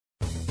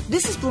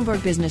This is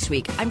Bloomberg Business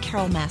Week. I'm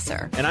Carol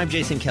Masser. And I'm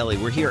Jason Kelly.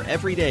 We're here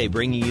every day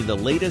bringing you the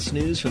latest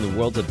news from the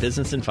worlds of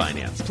business and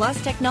finance.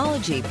 Plus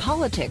technology,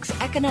 politics,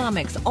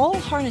 economics, all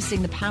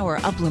harnessing the power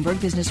of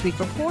Bloomberg Business Week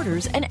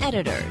reporters and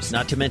editors.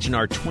 Not to mention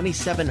our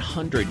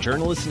 2,700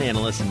 journalists and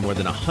analysts in more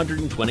than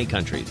 120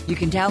 countries. You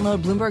can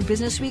download Bloomberg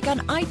Business Week on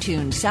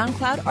iTunes,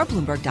 SoundCloud, or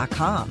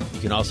Bloomberg.com.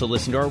 You can also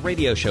listen to our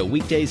radio show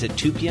weekdays at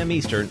 2 p.m.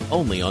 Eastern,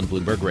 only on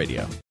Bloomberg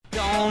Radio.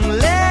 Don't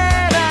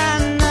let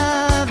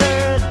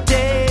another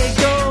day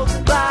go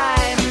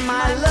by,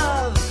 my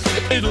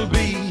love. It'll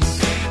be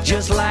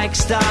just like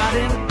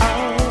starting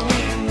over.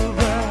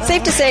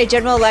 Safe to say,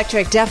 General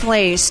Electric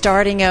definitely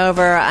starting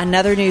over,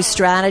 another new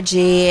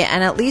strategy,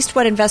 and at least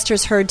what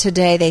investors heard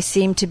today, they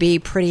seem to be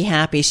pretty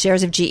happy.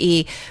 Shares of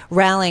GE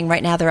rallying.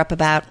 Right now, they're up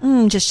about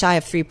just shy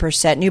of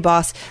 3%. New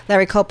boss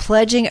Larry Culp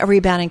pledging a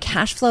rebound in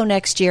cash flow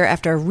next year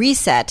after a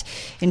reset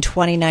in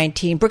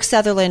 2019. Brooke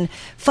Sutherland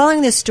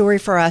following this story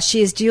for us.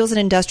 She is deals and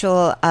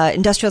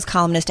industrials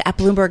columnist at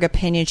Bloomberg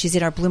Opinion. She's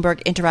in our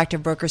Bloomberg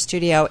Interactive Broker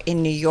studio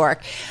in New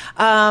York.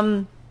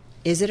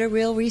 Is it a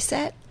real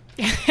reset?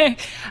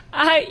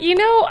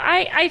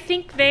 I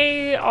think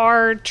they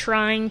are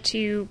trying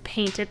to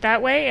paint it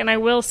that way. And I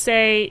will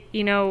say,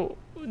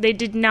 they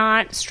did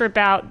not strip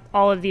out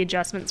all of the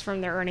adjustments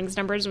from their earnings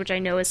numbers, which I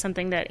know is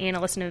something that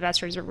analysts and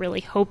investors are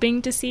really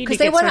hoping to see. Because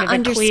they want to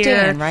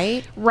understand,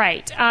 right?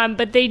 Right.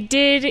 But they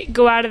did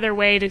go out of their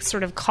way to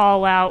sort of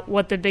call out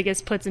what the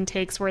biggest puts and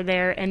takes were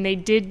there. And they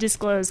did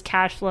disclose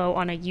cash flow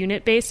on a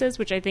unit basis,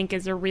 which I think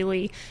is a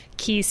really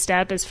key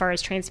step as far as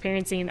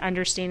transparency and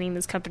understanding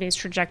this company's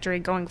trajectory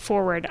going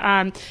forward.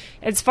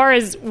 As far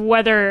as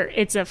whether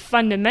it's a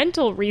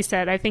fundamental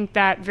reset, I think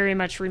that very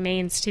much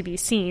remains to be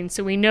seen.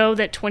 So we know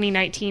that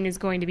 2019 is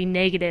going to be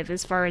negative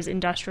as far as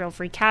industrial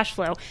free cash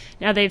flow.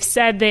 Now, they've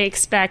said they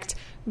expect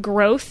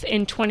growth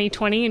in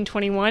 2020 and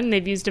 21.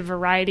 They've used a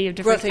variety of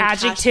different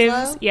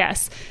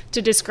adjectives,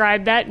 to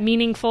describe that: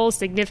 meaningful,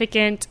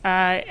 significant,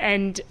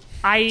 and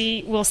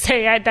I will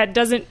say that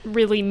doesn't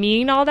really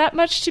mean all that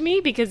much to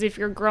me, because if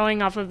you're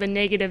growing off of a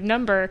negative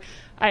number,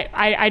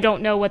 I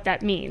don't know what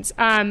that means.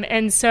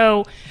 And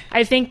so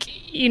I think,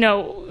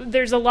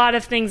 there's a lot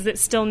of things that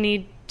still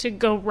need to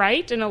go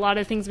right, and a lot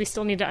of things we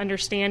still need to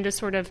understand to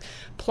sort of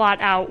plot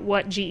out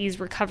what GE's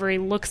recovery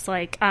looks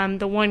like.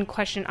 The one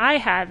question I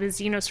have is,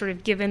 sort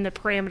of given the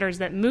parameters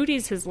that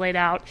Moody's has laid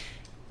out,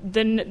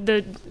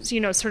 the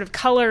sort of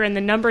color and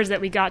the numbers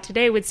that we got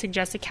today would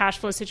suggest a cash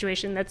flow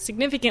situation that's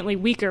significantly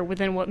weaker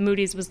within what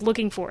Moody's was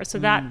looking for. So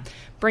that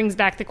brings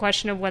back the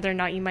question of whether or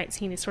not you might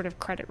see any sort of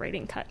credit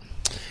rating cut.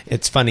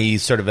 It's funny, you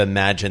sort of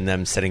imagine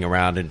them sitting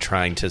around and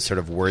trying to sort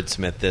of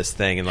wordsmith this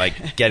thing and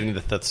like getting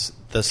the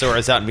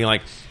thesaurus out and being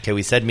like, okay,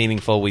 we said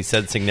meaningful, we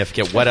said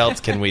significant, what else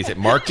can we say?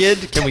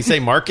 Market? Can we say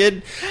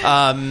market?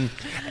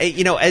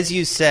 As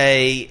you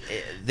say,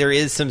 there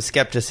is some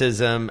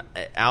skepticism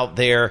out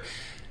there.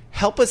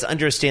 Help us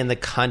understand the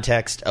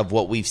context of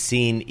what we've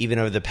seen even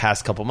over the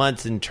past couple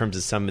months in terms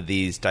of some of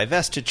these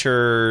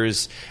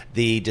divestitures,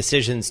 the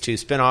decisions to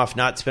spin off,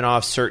 not spin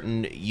off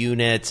certain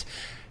units.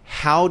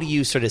 How do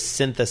you sort of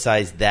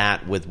synthesize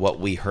that with what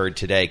we heard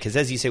today? Because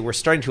as you say, we're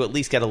starting to at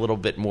least get a little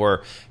bit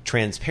more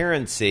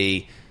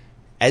transparency.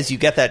 As you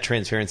get that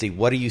transparency,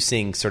 what are you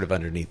seeing sort of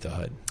underneath the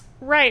hood?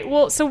 Right.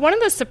 Well, so one of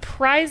the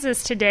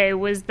surprises today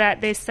was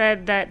that they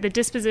said that the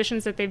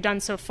dispositions that they've done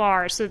so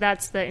far, so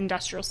that's the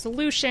industrial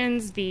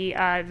solutions, the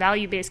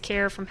value-based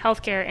care from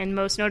healthcare, and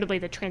most notably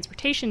the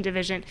transportation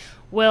division,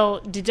 will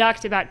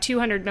deduct about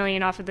 $200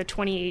 million off of the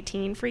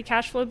 2018 free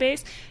cash flow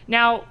base.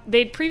 Now,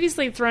 they'd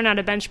previously thrown out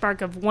a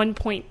benchmark of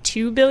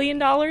 $1.2 billion,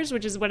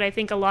 which is what I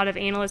think a lot of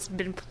analysts have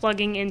been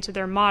plugging into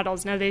their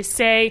models. Now, they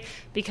say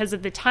because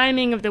of the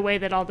timing of the way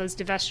that all those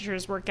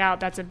divestitures work out,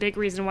 that's a big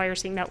reason why you're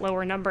seeing that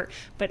lower number.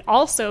 But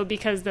also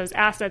because those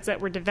assets that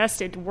were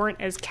divested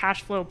weren't as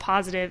cash flow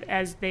positive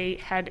as they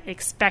had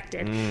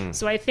expected.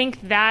 So I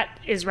think that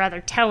is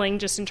rather telling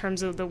just in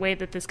terms of the way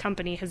that this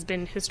company has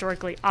been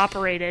historically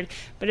operated.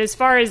 But as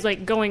far as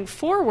like going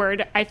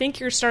forward, I think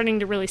you're starting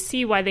to really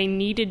see why they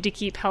needed to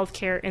keep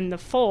healthcare in the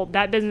fold.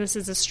 That business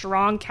is a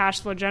strong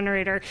cash flow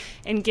generator,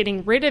 and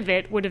getting rid of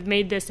it would have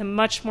made this a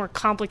much more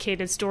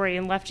complicated story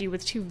and left you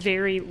with two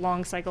very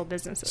long cycle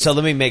businesses. So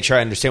let me make sure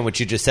I understand what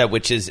you just said,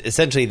 which is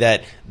essentially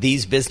that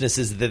these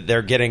businesses that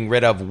they're getting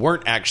rid of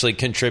weren't actually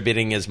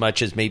contributing as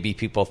much as maybe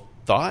people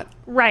thought?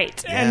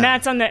 Right. Yeah. And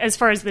that's on the as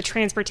far as the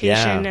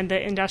transportation and the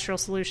industrial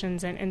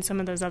solutions and some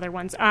of those other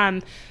ones.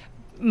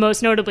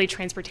 Most notably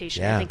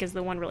transportation, I think, is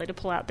the one really to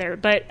pull out there.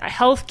 But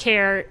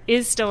healthcare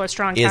is still a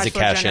strong cash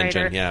flow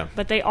generator. Engine,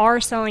 but they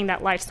are selling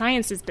that life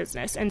sciences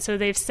business. And so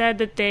they've said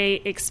that they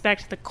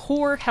expect the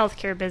core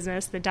healthcare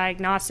business, the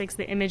diagnostics,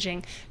 the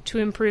imaging, to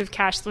improve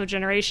cash flow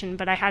generation.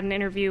 But I had an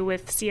interview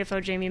with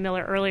CFO Jamie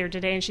Miller earlier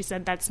today, and she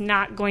said that's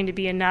not going to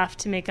be enough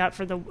to make up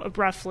for the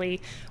roughly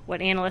what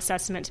analysts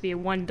estimate to be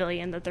 $1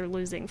 billion that they're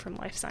losing from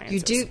life sciences. You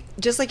do,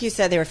 just like you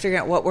said, they were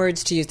figuring out what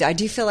words to use. I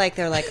do feel like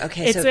they're like,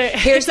 okay, so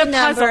here's the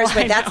numbers,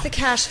 but that's the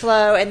cash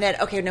flow, and then,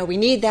 okay, no, we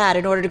need that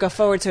in order to go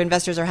forward so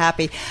investors are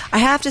happy. I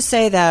have to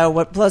say, though,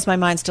 what blows my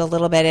mind still a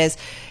little bit is,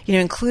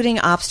 including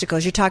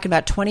obstacles, you're talking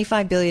about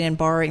 $25 billion in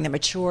borrowing that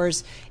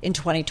matures in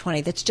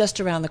 2020. That's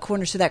just around the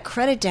corner. So that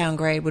credit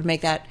downgrade would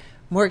make that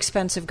more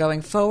expensive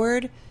going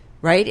forward,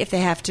 right, if they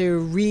have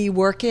to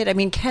rework it? I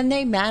mean, can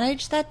they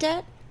manage that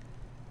debt?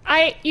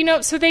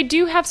 So they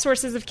do have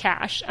sources of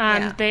cash.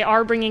 They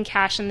are bringing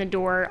cash in the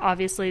door.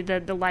 Obviously,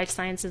 the life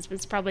sciences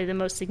was probably the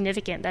most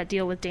significant, that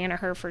deal with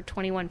Danaher for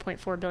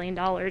 $21.4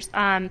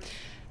 billion.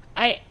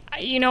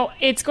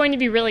 It's going to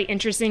be really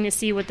interesting to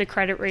see what the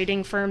credit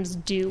rating firms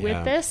do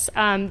with this.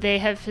 They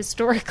have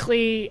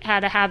historically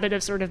had a habit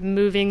of sort of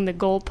moving the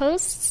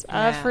goalposts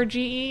for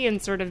GE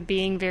and sort of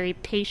being very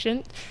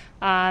patient.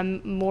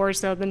 More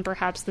so than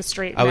perhaps the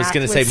straight math I was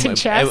going to say,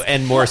 suggest.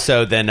 And more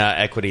so than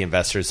equity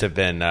investors have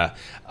been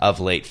of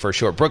late, for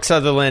sure. Brooke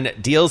Sutherland,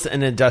 Deals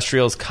and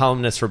Industrials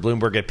columnist for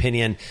Bloomberg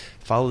Opinion,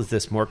 follows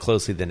this more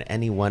closely than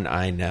anyone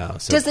I know.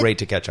 So great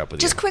to catch up with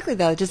you. Just quickly,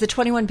 though, does the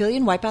 $21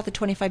 billion wipe out the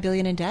 $25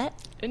 billion in debt?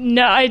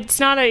 No, it's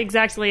not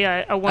exactly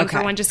a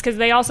one-for-one, just because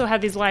they also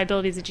have these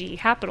liabilities of GE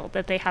Capital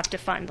that they have to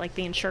fund, like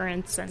the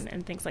insurance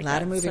and things like that. A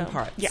lot of moving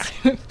parts. Yeah.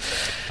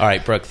 All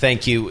right, Brooke,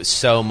 thank you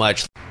so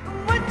much.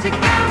 What you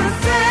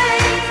gonna say?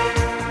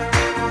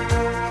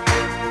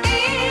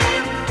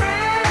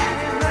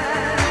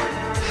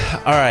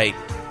 All right,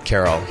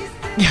 Carol.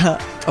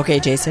 Okay,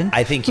 Jason.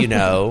 I think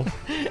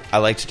I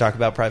like to talk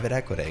about private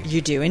equity.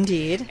 You do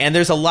indeed. And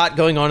there's a lot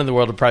going on in the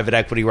world of private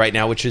equity right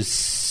now, which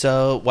is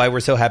why we're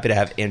so happy to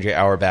have Andrea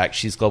Auerbach.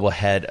 She's global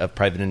head of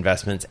private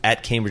investments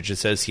at Cambridge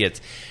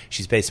Associates.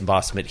 She's based in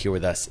Boston, but here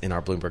with us in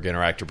our Bloomberg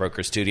Interactive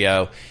Broker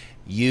studio.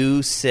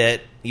 You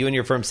and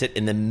your firm sit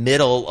in the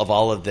middle of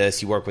all of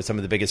this. You work with some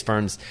of the biggest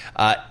firms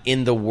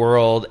in the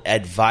world,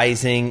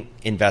 advising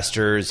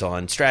investors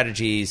on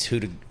strategies, who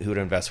to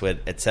invest with,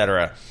 et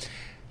cetera.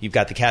 You've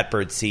got the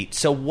catbird seat.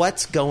 So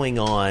what's going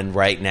on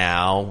right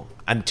now?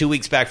 I'm 2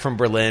 weeks back from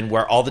Berlin,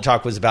 where all the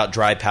talk was about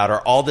dry powder,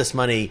 all this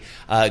money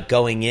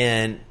going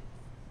in.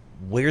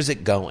 Where's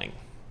it going?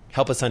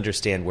 Help us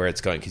understand where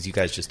it's going, because you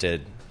guys just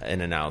did an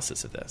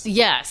analysis of this.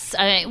 Yes,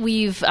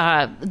 we've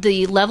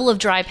the level of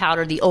dry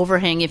powder, the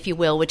overhang, if you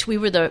will, which we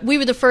were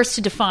the first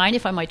to define.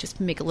 If I might just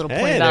make a little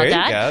point about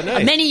that,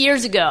 nice. Many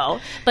years ago.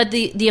 But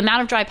the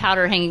amount of dry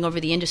powder hanging over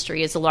the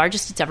industry is the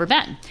largest it's ever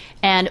been,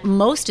 and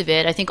most of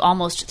it, I think,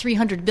 almost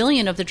 $300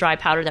 billion of the dry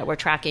powder that we're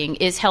tracking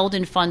is held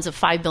in funds of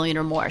 $5 billion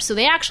or more. So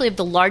they actually have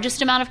the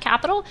largest amount of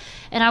capital,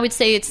 and I would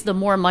say it's the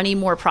more money,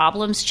 more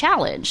problems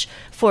challenge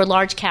for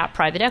large cap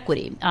private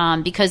equity,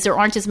 because there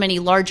aren't as many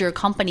larger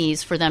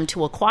companies for them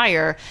to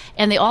acquire,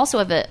 and they also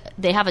have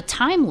a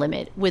time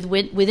limit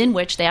within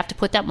which they have to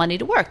put that money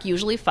to work,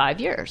 usually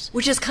 5 years.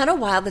 Which is kind of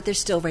wild that they're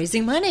still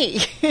raising money,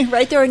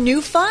 right? There are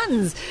new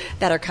funds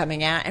that are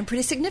coming out, and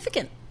pretty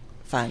significant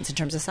funds in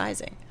terms of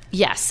sizing.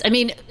 Yes, I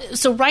mean,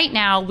 so right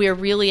now we're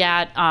really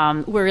at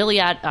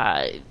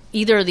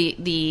either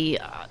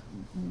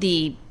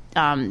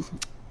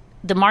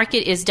the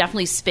market is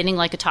definitely spinning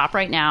like a top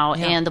right now,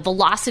 and the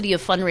velocity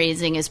of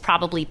fundraising is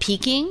probably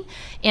peaking.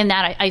 In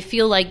that, I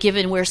feel like,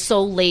 given we're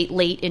so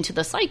late into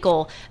the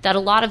cycle, that a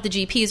lot of the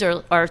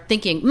GPs are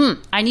thinking,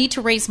 I need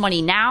to raise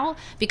money now,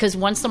 because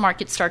once the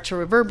markets start to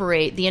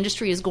reverberate, the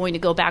industry is going to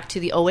go back to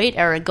the 2008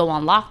 era and go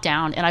on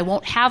lockdown, and I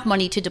won't have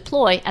money to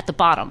deploy at the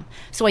bottom.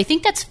 So I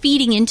think that's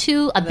feeding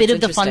into a bit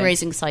of the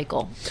fundraising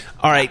cycle.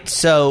 All right,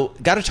 so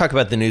got to talk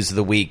about the news of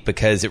the week,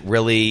 because it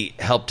really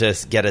helped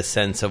us get a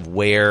sense of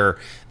where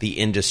the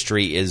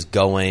industry is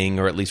going,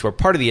 or at least where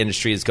part of the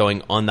industry is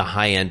going on the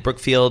high end.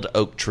 Brookfield,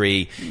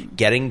 Oaktree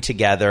getting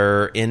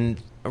together in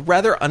a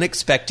rather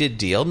unexpected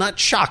deal, not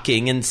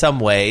shocking in some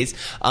ways,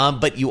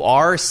 but you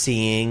are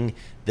seeing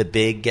the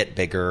big get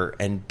bigger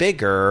and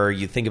bigger.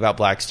 You think about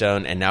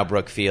Blackstone and now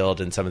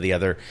Brookfield and some of the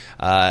other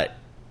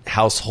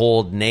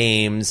household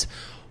names.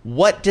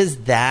 What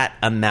does that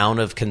amount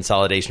of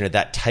consolidation, or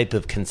that type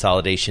of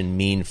consolidation,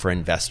 mean for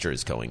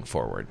investors going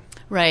forward?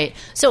 Right.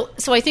 So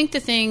I think the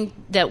thing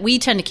that we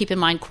tend to keep in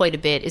mind quite a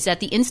bit is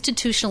that the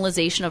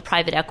institutionalization of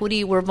private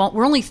equity, we're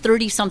only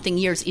 30-something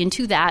years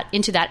into that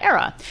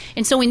era.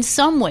 And so in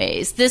some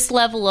ways, this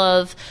level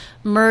of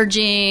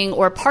merging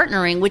or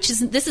partnering,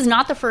 this is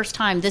not the first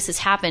time this has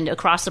happened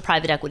across the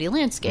private equity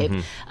landscape,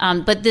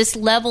 but this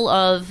level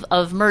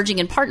of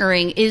merging and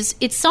partnering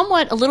it's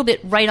somewhat a little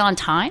bit right on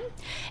time.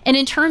 And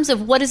in terms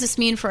of what does this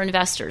mean for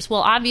investors?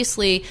 Well,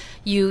 obviously,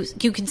 you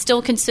can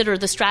still consider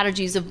the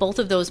strategies of both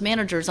of those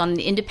managers on an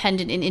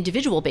independent and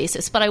individual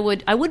basis. But I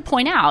would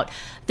point out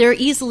there are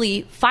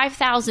easily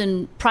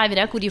 5,000 private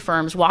equity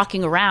firms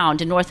walking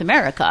around in North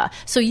America.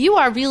 So you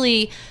are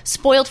really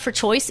spoiled for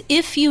choice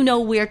if you know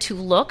where to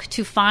look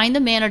to find the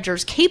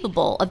managers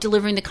capable of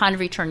delivering the kind of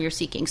return you're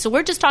seeking. So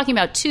we're just talking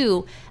about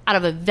 2 out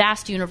of a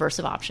vast universe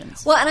of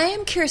options. Well, and I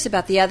am curious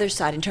about the other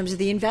side in terms of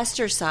the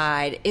investor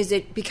side. Is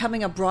it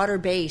becoming a broader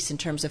base in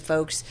terms of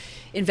folks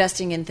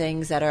investing in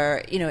things that are,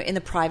 in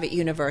the private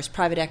universe,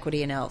 private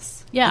equity and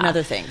else, and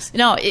other things?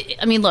 No,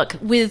 look,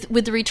 with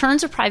the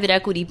returns of private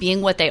equity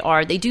being what they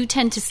are, they do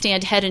tend to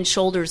stand head and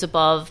shoulders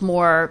above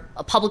more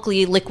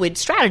publicly liquid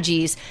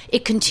strategies.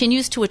 It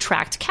continues to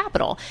attract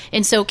capital.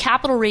 And so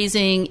capital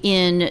raising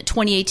in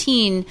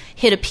 2018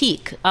 hit a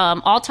peak,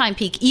 all-time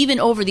peak, even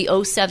over the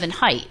 2007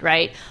 height,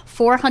 right?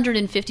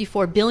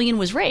 $454 billion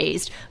was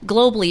raised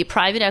globally,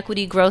 private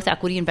equity, growth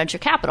equity, and venture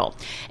capital.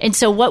 And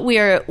so what we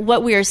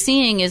are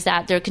seeing is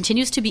that there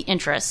continues to be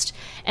interest,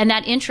 and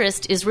that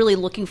interest is really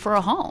looking for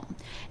a home.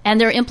 And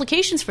there are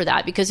implications for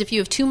that, because if you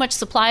have too much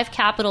supply of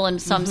capital in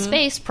some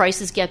space,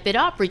 prices get bid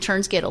up,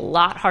 returns get a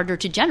lot harder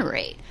to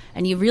generate.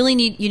 And you really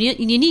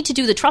need to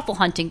do the truffle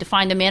hunting to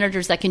find the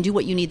managers that can do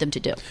what you need them to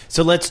do.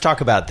 So let's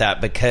talk about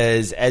that,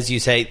 because as you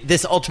say,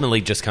 this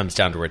ultimately just comes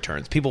down to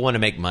returns. People want to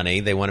make money.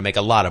 They want to make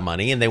a lot of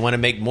money, and they want to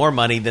make more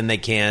money than they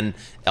can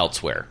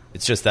elsewhere.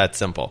 It's just that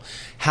simple.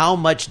 How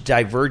much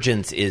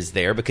divergence is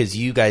there? Because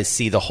you guys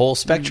see the whole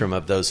spectrum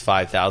of those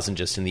 5,000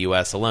 just in the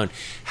U.S. alone.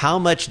 How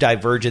much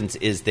divergence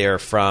is there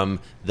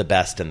from the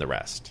best and the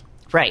rest?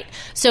 Right.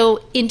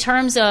 So in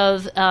terms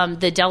of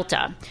the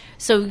delta,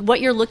 so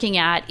what you're looking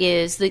at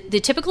is the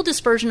typical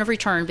dispersion of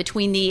return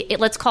between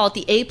let's call it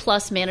the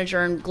A-plus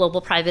manager in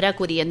global private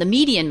equity and the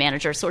median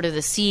manager, sort of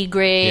the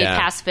C-grade,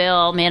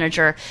 pass-fail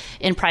manager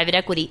in private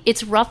equity.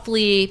 It's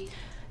roughly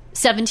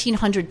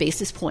 1,700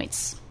 basis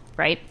points.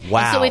 Right? Wow.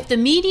 And so if the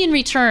median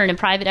return in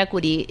private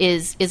equity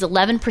is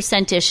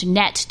 11%-ish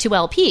net to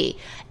LP,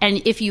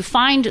 and if you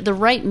find the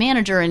right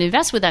manager and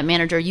invest with that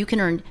manager, you can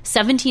earn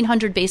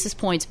 1,700 basis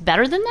points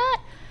better than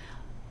that.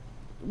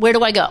 Where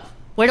do I go?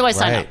 Where do I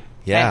sign up?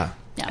 Yeah. Right?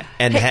 Yeah.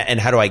 And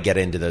how do I get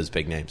into those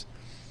big names?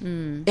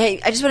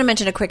 Hey, I just want to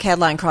mention a quick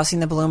headline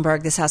crossing the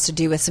Bloomberg. This has to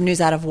do with some news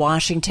out of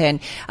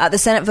Washington. The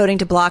Senate voting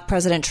to block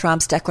President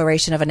Trump's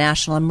declaration of a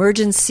national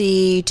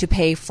emergency to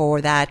pay for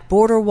that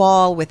border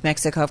wall with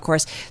Mexico, of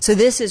course. So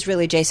this is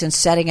really, Jason,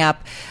 setting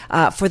up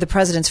for the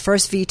president's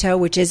first veto,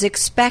 which is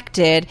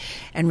expected,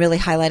 and really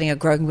highlighting a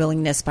growing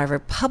willingness by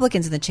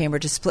Republicans in the chamber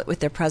to split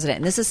with their president.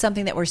 And this is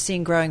something that we're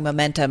seeing growing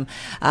momentum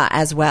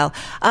as well.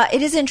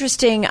 It is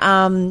interesting.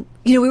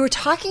 We were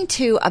talking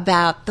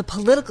about the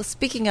political,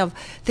 speaking of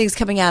things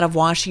coming out of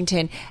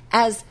Washington,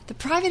 as the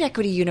private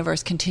equity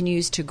universe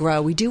continues to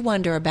grow, we do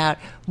wonder about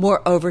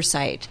more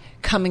oversight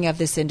coming of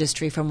this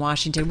industry from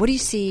Washington. What do you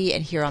see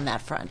and hear on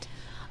that front?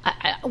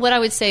 What I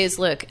would say is,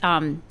 look,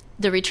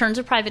 the returns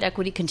of private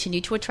equity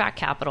continue to attract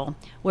capital.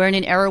 We're in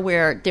an era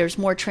where there's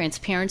more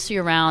transparency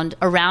around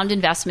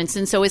investments,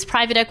 and so has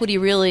private equity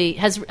really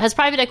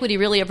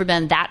ever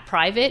been that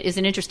private is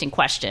an interesting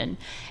question.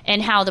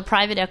 And how the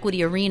private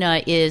equity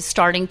arena is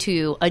starting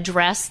to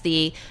address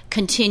the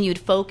continued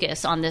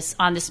focus on this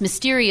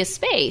mysterious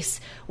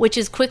space, which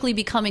is quickly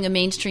becoming a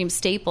mainstream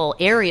staple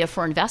area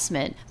for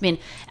investment. I mean,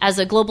 as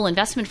a global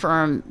investment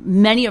firm,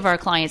 many of our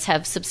clients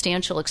have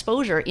substantial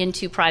exposure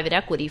into private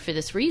equity for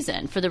this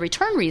reason, for the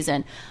return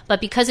reason.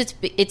 But because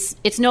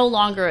it's no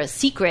longer a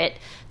secret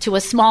to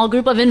a small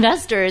group of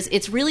investors,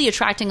 it's really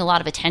attracting a lot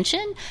of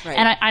attention. Right.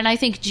 And I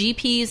think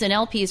GPs and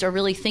LPs are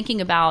really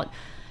thinking about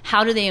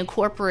how do they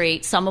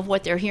incorporate some of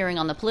what they're hearing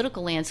on the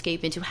political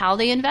landscape into how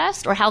they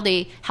invest, or how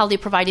they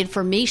provide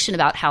information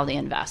about how they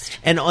invest.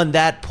 And on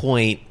that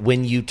point,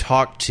 when you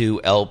talk to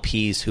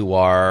LPs who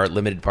are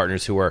limited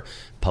partners, who are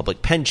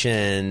public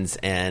pensions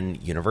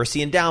and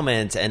university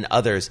endowments and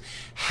others,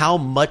 how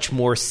much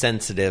more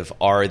sensitive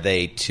are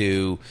they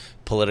to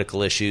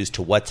political issues,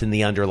 to what's in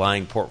the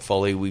underlying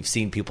portfolio? We've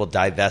seen people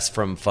divest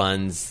from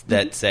funds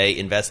that say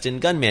invest in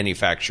gun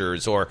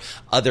manufacturers or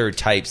other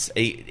types.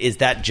 Is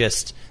that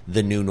just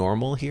the new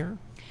normal here?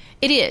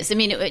 It is. I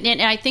mean,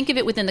 and I think of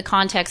it within the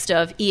context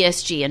of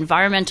ESG,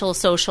 environmental,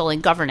 social,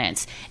 and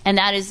governance. And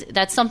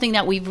that's something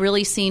that we've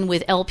really seen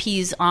with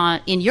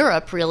LPs in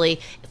Europe,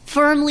 really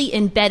firmly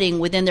embedding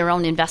within their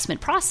own investment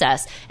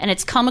process. And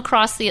it's come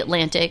across the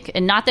Atlantic,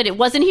 and not that it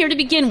wasn't here to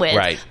begin with,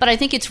 right, but I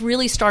think it's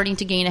really starting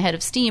to gain a head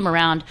of steam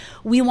around,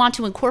 we want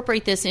to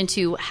incorporate this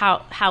into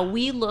how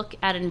we look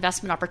at an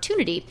investment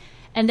opportunity.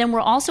 And then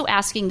we're also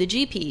asking the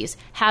GPs,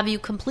 have you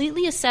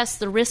completely assessed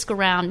the risk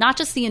around not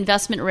just the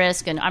investment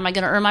risk and am I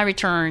going to earn my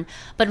return,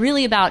 but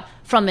really about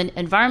from an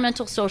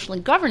environmental, social,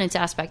 and governance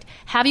aspect,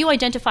 have you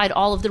identified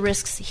all of the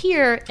risks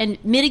here and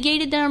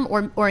mitigated them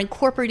or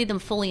incorporated them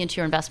fully into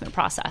your investment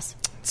process?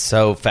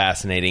 So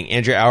fascinating.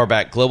 Andrea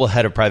Auerbach, Global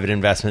Head of Private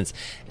Investments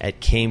at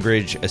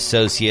Cambridge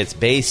Associates,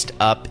 based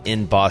up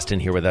in Boston,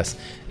 here with us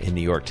in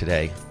New York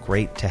today.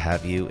 Great to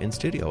have you in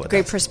studio with us.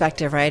 Great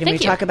perspective, right? And we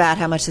talk about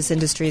how much this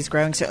industry is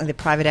growing, certainly the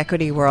private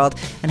equity world,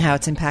 and how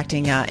it's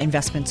impacting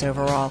investments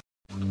overall.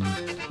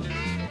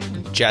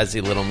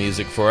 jazzy little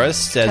music for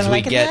us as Kinda we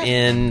liking get that?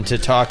 in to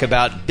talk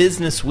about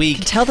Business Week.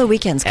 Tell the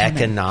weekend's coming.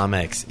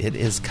 Economics. It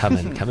is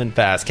coming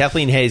fast.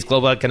 Kathleen Hayes,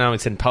 Global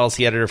Economics and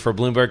Policy Editor for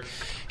Bloomberg.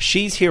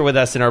 She's here with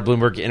us in our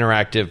Bloomberg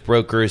Interactive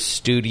Brokers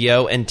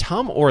studio. And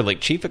Tom Orlick,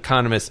 Chief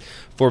Economist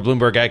for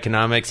Bloomberg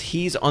Economics,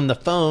 he's on the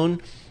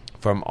phone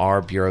from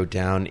our bureau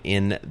down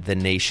in the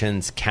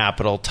nation's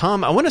capital.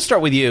 Tom, I want to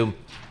start with you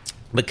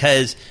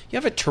because you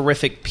have a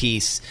terrific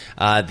piece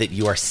that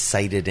you are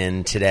cited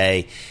in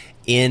today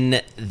on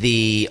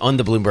the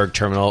Bloomberg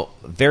terminal.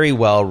 Very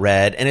well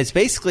read, and it's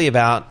basically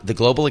about the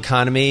global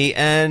economy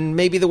and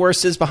maybe the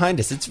worst is behind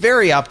us. It's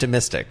very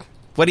optimistic.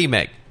 What do you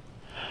make?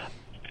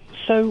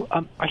 So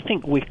I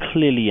think we're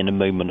clearly in a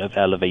moment of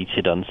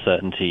elevated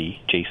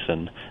uncertainty,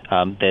 Jason.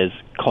 There's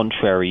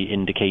contrary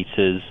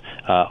indicators.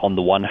 On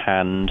the one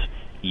hand,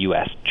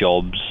 U.S.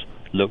 jobs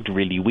looked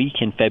really weak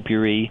in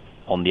February.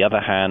 On the other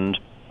hand,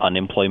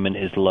 unemployment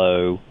is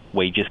low,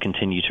 wages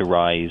continue to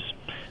rise.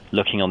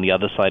 Looking on the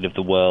other side of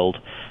the world,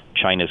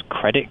 China's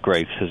credit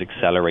growth has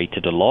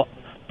accelerated a lot,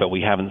 but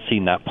we haven't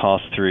seen that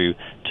pass through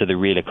to the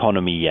real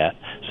economy yet.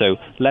 So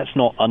let's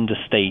not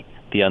understate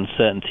the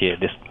uncertainty at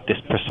this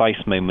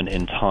precise moment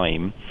in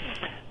time.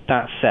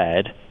 That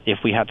said, if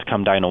we had to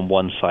come down on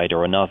one side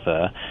or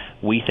another,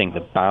 we think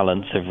the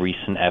balance of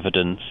recent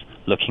evidence,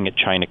 looking at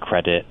China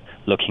credit,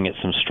 looking at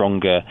some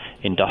stronger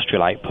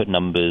industrial output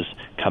numbers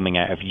coming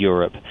out of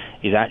Europe,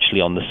 is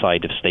actually on the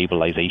side of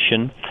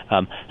stabilization.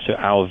 So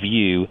our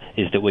view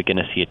is that we're going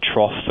to see a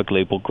trough for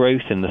global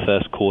growth in the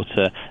first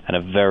quarter and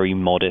a very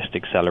modest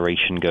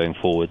acceleration going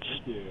forwards.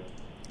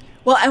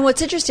 Well, and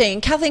what's interesting,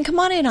 Kathleen, come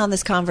on in on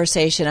this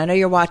conversation. I know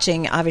you're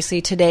watching,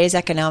 obviously, today's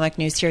economic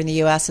news here in the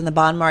U.S. and the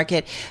bond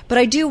market, but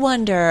I do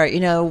wonder,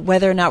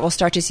 whether or not we'll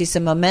start to see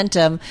some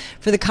momentum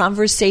for the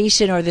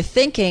conversation or the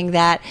thinking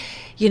that,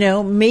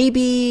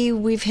 maybe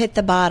we've hit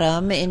the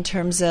bottom in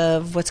terms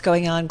of what's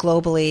going on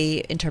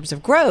globally in terms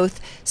of growth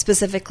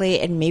specifically,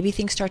 and maybe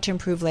things start to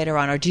improve later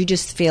on, or do you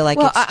just feel like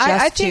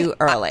I think, too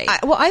early?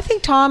 I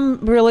think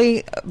Tom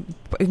really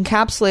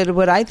encapsulated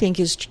what I think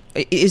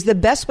is the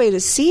best way to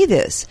see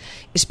this,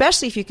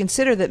 especially if you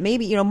consider that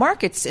maybe,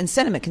 markets and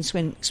sentiment can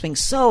swing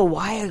so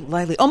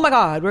wildly. Oh my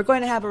God, we're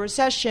going to have a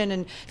recession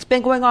and it's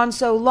been going on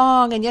so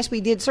long. And yes, we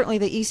did. Certainly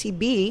the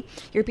ECB,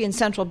 European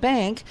Central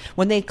Bank,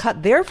 when they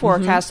cut their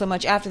forecast so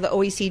much after the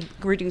OECD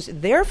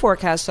reduced their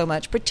forecast so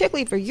much,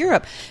 particularly for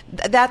Europe,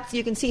 that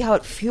you can see how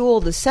it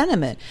fueled the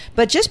sentiment.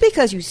 But just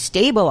because you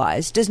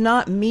stabilize does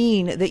not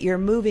mean that you're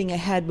moving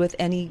ahead with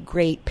any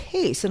great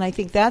pace. And I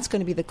think that's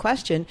going to be the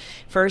question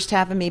first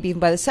half and maybe even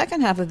by the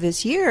second half of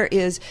this year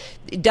is,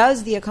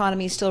 does the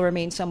economy still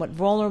remain somewhat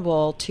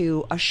vulnerable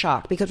to a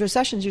shock? Because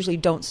recessions usually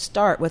don't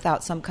start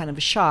without some kind of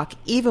a shock,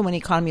 even when the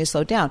economy is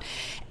slowed down.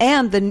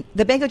 And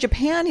the Bank of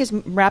Japan is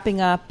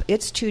wrapping up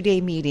its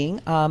 2-day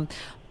meeting.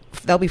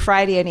 That'll be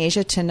Friday in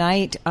Asia,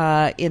 tonight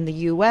in the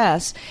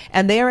U.S.,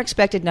 and they are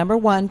expected, number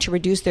one, to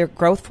reduce their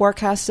growth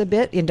forecasts a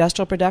bit.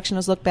 Industrial production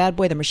has looked bad.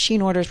 Boy, the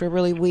machine orders were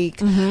really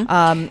weak.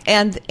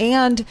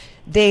 And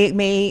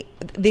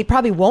they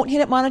probably won't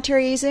hit at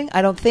monetary easing,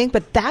 I don't think,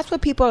 but that's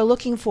what people are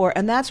looking for,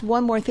 and that's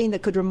one more thing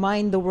that could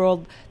remind the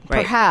world,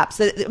 perhaps,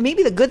 that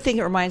maybe the good thing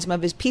it reminds them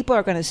of is people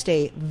are going to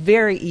stay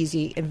very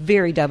easy and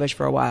very dovish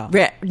for a while.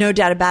 No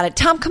doubt about it.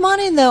 Tom, come on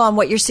in, though, on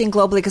what you're seeing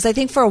globally, because I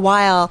think for a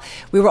while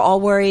we were all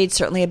worried,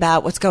 certainly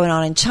about what's going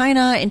on in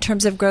China in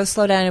terms of growth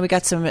slowdown, and we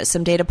got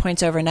some data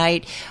points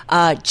overnight.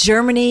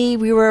 Germany,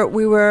 we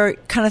were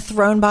kind of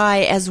thrown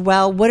by as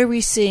well. What are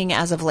we seeing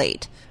as of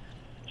late?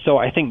 So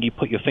I think you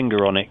put your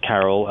finger on it,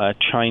 Carol.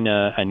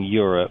 China and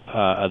Europe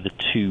are the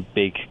two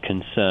big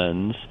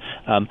concerns.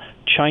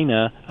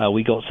 China,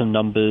 we got some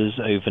numbers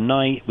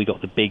overnight. We got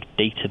the big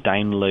data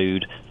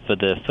download for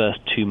the first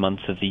 2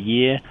 months of the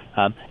year.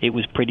 It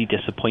was pretty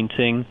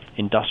disappointing.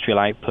 Industrial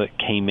output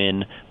came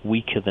in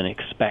weaker than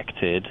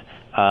expected.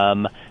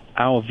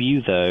 Our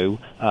view, though,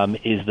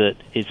 is that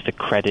it's the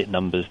credit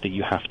numbers that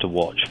you have to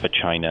watch for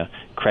China.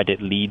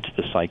 Credit leads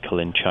the cycle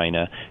in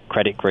China.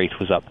 Credit growth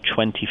was up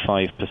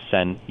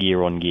 25%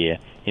 year on year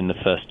in the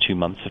first 2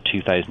 months of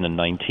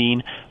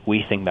 2019.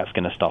 We think that's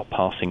going to start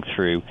passing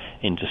through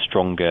into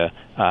stronger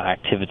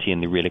activity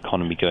in the real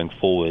economy going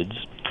forwards.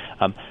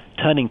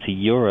 Turning to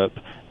Europe,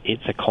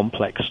 it's a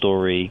complex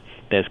story.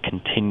 There's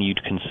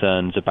continued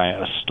concerns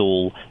about a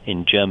stall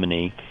in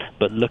Germany,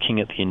 but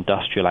looking at the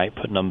industrial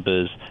output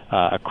numbers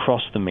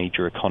across the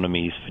major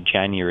economies for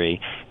January,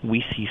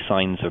 we see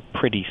signs of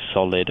pretty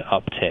solid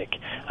uptick,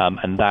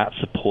 and that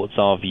supports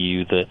our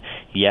view that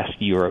yes,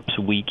 Europe's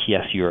weak,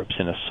 yes, Europe's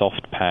in a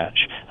soft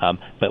patch,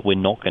 but we're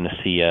not going to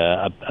see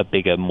a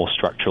bigger, more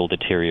structural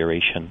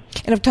deterioration.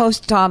 And of course,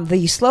 Tom,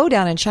 the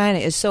slowdown in China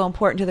is so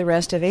important to the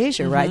rest of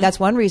Asia, right?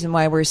 That's one reason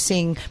why we're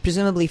seeing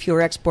presumably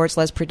fewer exports,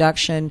 less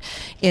production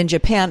in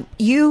Japan.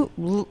 You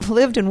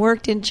lived and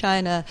worked in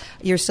China.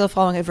 You're still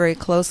following it very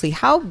closely.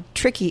 How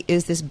tricky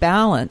is this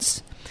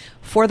balance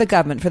for the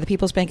government, for the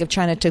People's Bank of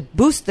China, to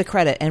boost the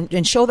credit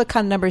and show the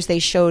kind of numbers they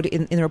showed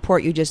in the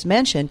report you just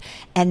mentioned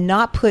and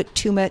not put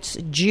too much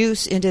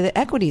juice into the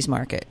equities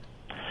market?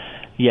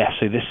 Yes,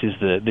 so this is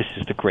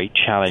the great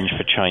challenge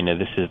for China.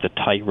 This is the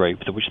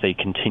tightrope which they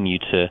continue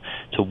to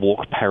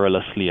walk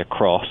perilously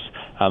across.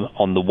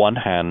 On the one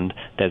hand,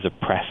 there's a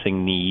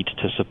pressing need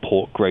to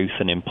support growth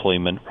and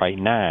employment right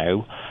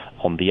now.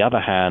 On the other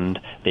hand,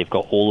 they've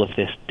got all of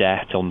this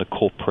debt on the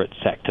corporate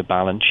sector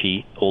balance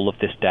sheet, all of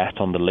this debt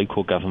on the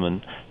local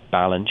government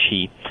balance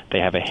sheet. They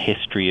have a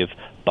history of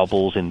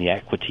bubbles in the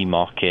equity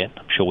market.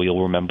 I'm sure we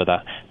all remember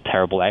that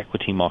terrible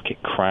equity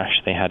market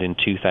crash they had in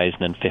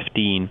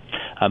 2015.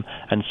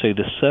 And so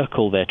the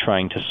circle they're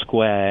trying to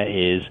square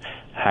is,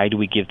 how do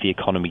we give the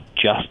economy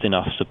just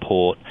enough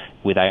support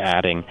without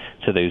adding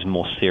to those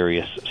more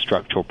serious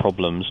structural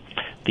problems?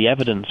 The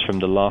evidence from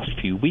the last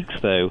few weeks,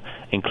 though,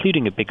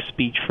 including a big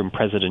speech from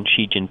President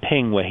Xi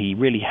Jinping where he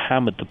really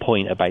hammered the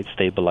point about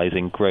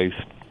stabilizing growth,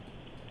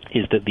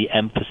 is that the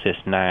emphasis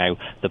now,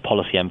 the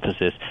policy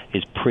emphasis,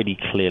 is pretty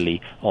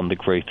clearly on the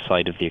growth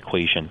side of the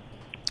equation.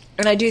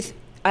 And I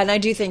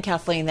do think,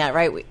 Kathleen, that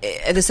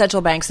the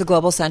central banks, the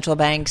global central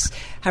banks,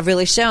 have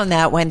really shown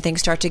that when things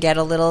start to get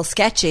a little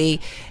sketchy,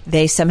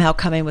 they somehow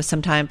come in with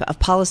some type of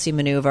policy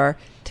maneuver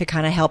to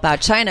kind of help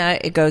out China.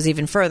 It goes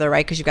even further,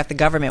 right? Because you've got the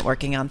government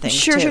working on things.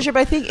 Sure. But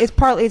I think it's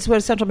what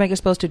a central bank is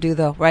supposed to do,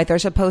 though, right? They're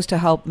supposed to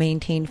help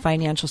maintain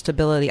financial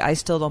stability. I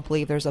still don't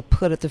believe there's a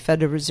put at the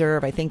Federal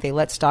Reserve. I think they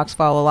let stocks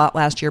fall a lot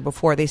last year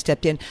before they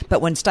stepped in.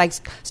 But when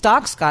stocks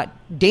got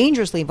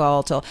dangerously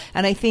volatile,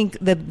 and I think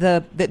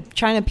the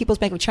China People's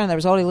Bank of China, there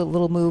was already a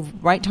little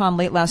move, right, Tom,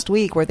 late last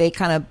week, where they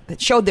kind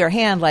of showed their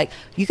hand, like,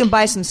 you can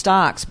buy some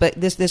stocks, but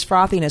this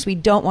frothiness, we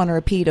don't want a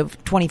repeat of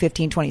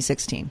 2015,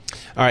 2016.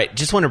 All right,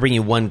 just want to bring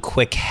you one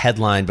quick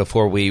headline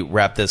before we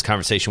wrap this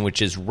conversation,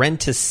 which is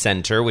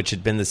Rent-A-Center, which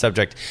had been the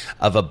subject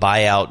of a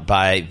buyout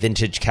by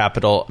Vintage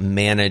Capital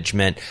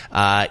Management,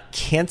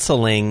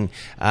 canceling.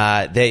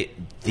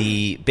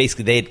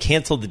 Basically they had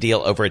canceled the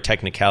deal over a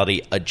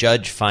technicality. A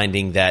judge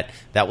finding that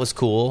was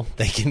cool,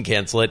 they can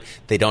cancel it.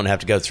 They don't have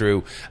to go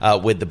through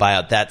with the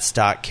buyout. That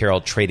stock, Carol,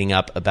 trading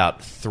up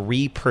about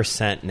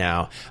 3%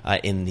 now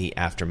in the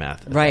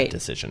aftermath of that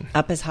decision.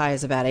 Up as high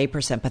as about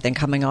 8%, but then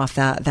coming off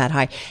that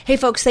high. Hey,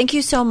 folks, thank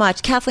you so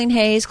much. Kathleen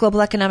Hayes, Global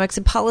Economics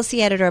and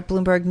Policy Editor at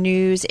Bloomberg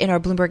News in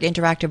our Bloomberg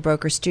Interactive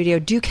Broker Studio.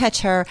 Do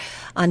catch her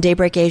on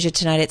Daybreak Asia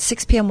tonight at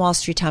 6 p.m. Wall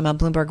Street time on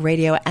Bloomberg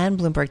Radio and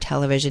Bloomberg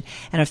Television.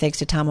 And our thanks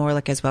to Tom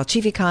Orlick as well,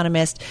 Chief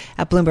Economist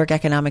at Bloomberg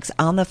Economics,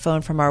 on the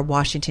phone from our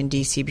Washington,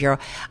 D.C. bureau.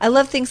 I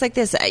love things like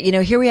this.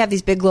 Here we have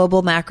these big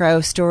global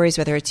macro stories,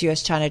 whether it's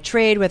U.S.-China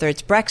trade, whether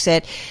it's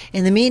Brexit.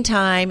 In the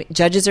meantime,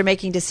 judges are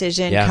making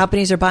decisions,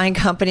 companies are buying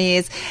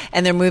companies,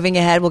 and they're moving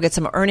ahead. We'll get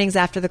some earnings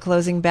after the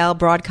closing bell,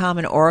 Broadcom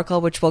and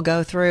Oracle, which we'll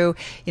go through.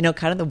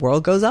 Kind of the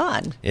world goes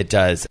on. It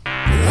does.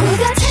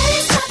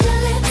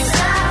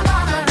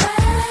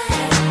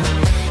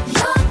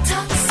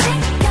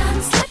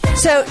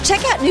 So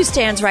check out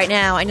newsstands right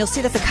now, and you'll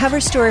see that the cover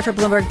story for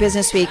Bloomberg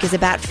Business Week is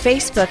about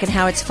Facebook and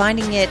how it's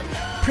finding it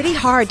pretty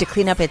hard to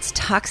clean up its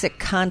toxic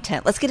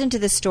content. Let's get into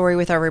this story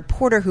with our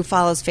reporter who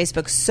follows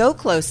Facebook so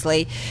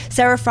closely.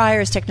 Sarah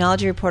Fryer is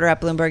technology reporter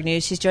at Bloomberg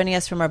News. She's joining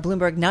us from our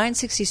Bloomberg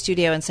 960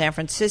 studio in San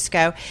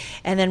Francisco.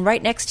 And then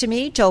right next to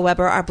me, Joel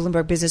Weber, our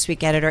Bloomberg Business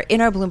Week editor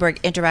in our Bloomberg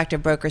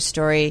Interactive Broker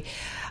studio,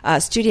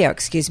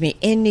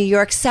 in New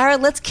York. Sarah,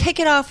 let's kick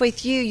it off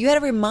with you. You had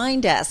to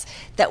remind us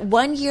that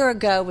 1 year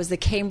ago was the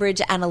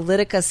Cambridge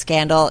Analytica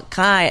scandal.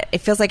 God, it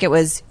feels like it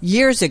was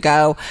years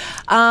ago.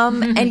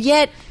 And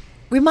yet,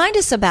 remind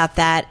us about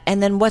that,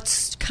 and then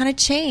what's kind of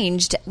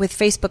changed with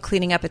Facebook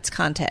cleaning up its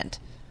content.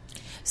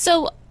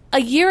 So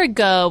a year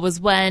ago was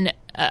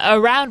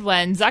around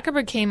when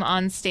Zuckerberg came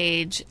on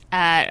stage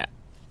at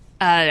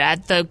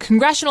the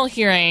congressional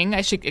hearing,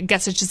 I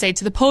should say,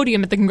 to the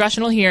podium at the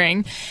congressional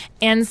hearing,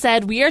 and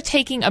said, we are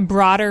taking a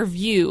broader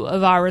view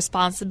of our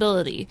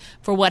responsibility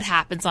for what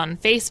happens on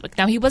Facebook.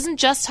 Now, he wasn't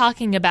just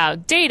talking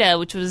about data,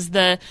 which was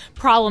the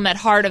problem at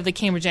heart of the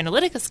Cambridge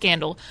Analytica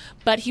scandal,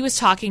 but he was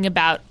talking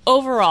about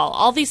overall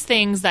all these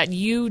things that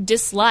you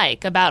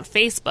dislike about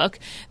Facebook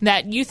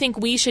that you think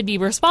we should be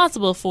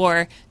responsible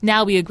for.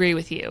 Now we agree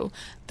with you.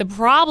 The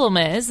problem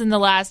is, in the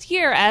last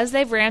year, as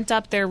they've ramped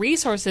up their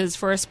resources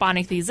for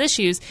responding to these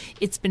issues,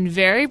 it's been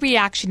very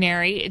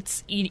reactionary.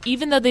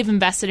 Even though they've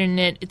invested in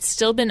it, it's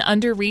still been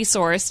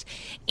under-resourced.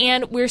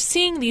 And we're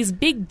seeing these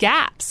big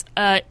gaps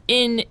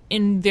in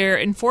their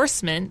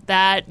enforcement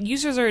that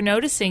users are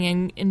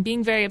noticing and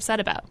being very upset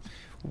about.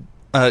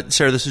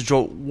 Sarah, this is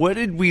Joel. What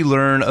did we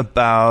learn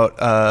about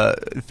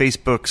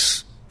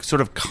Facebook's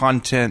sort of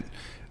content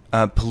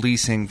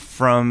policing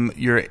from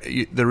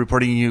the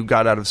reporting you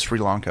got out of Sri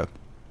Lanka?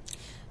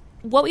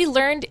 What we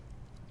learned,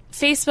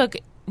 Facebook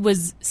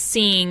was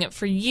seeing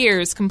for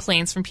years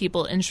complaints from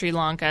people in Sri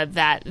Lanka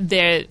that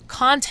the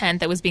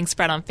content that was being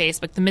spread on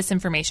Facebook, the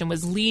misinformation,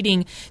 was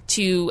leading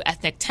to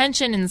ethnic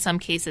tension, in some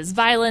cases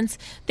violence.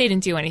 They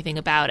didn't do anything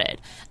about it.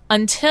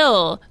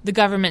 until the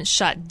government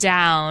shut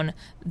down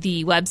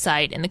the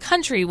website in the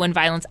country when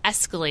violence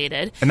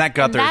escalated. And that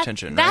got their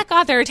attention, right? That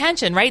got their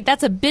attention, right?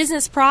 That's a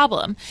business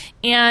problem.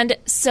 And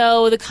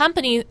so the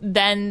company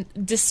then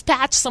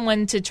dispatched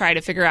someone to try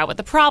to figure out what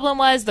the problem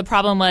was. The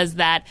problem was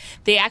that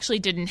they actually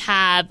didn't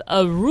have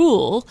a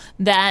rule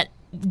that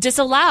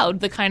disallowed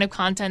the kind of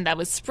content that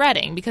was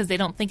spreading because they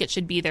don't think it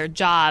should be their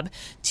job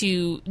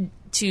to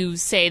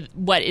say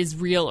what is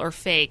real or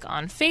fake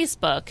on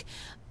Facebook.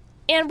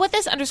 And what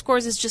this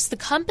underscores is just the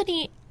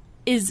company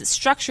is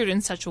structured in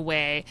such a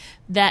way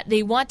that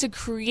they want to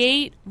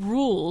create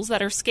rules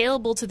that are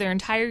scalable to their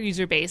entire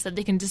user base that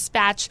they can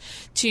dispatch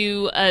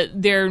to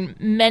their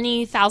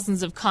many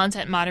thousands of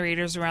content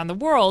moderators around the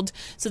world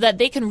so that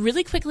they can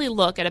really quickly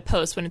look at a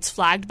post when it's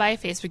flagged by a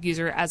Facebook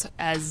user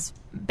as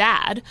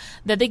bad,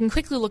 that they can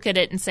quickly look at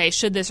it and say,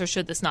 should this or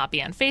should this not be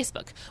on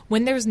Facebook?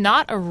 When there's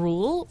not a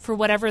rule for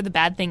whatever the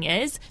bad thing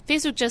is,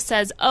 Facebook just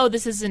says, oh,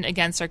 this isn't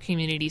against our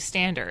community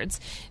standards,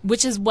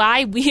 which is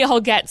why we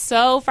all get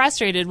so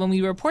frustrated when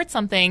we report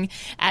something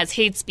as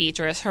hate speech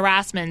or as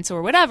harassment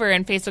or whatever,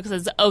 and Facebook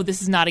says, oh,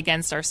 this is not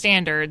against our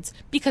standards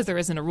because there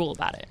isn't a rule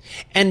about it.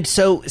 And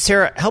so,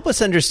 Sarah, help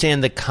us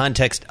understand the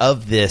context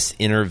of this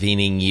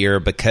intervening year,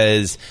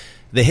 because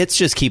the hits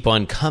just keep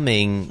on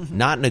coming,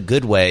 not in a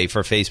good way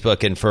for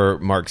Facebook and for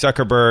Mark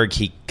Zuckerberg.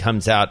 He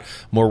comes out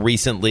more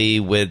recently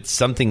with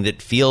something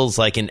that feels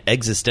like an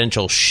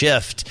existential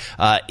shift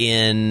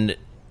in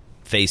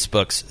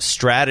Facebook's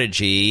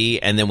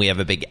strategy. And then we have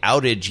a big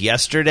outage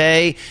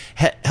yesterday.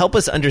 Help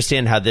us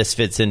understand how this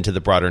fits into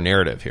the broader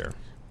narrative here.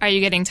 Are you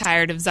getting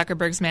tired of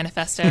Zuckerberg's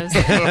manifestos?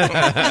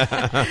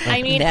 I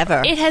mean,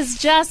 Never. It has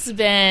just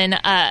been,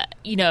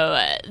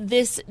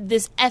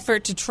 this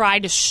effort to try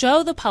to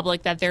show the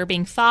public that they're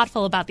being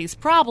thoughtful about these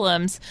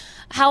problems.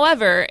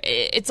 However,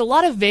 it's a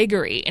lot of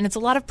vagary and it's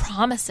a lot of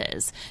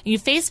promises.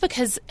 Facebook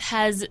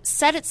has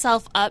set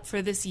itself up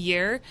for this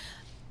year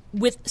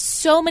with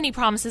so many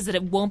promises that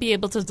it won't be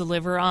able to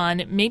deliver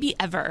on, maybe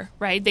ever,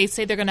 right? They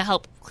say they're going to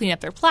help clean up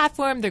their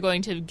platform. They're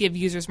going to give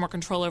users more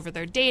control over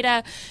their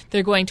data.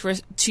 They're going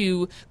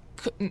to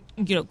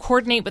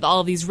coordinate with all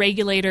of these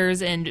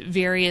regulators and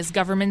various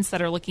governments that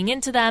are looking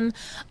into them.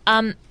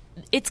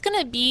 It's going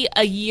to be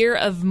a year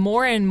of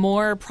more and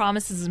more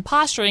promises and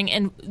posturing.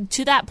 And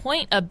to that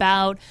point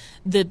about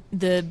the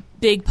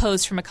big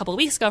post from a couple of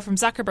weeks ago from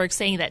Zuckerberg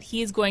saying that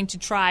he is going to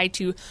try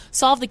to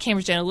solve the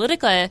Cambridge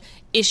Analytica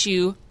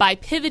issue by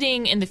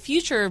pivoting in the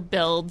future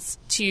builds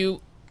to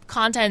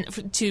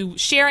content, to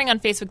sharing on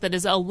Facebook that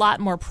is a lot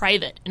more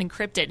private and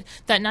encrypted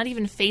that not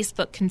even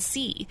Facebook can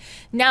see.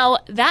 Now,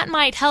 that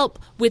might help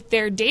with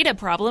their data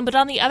problem, but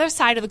on the other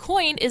side of the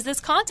coin is this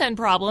content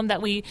problem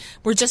that we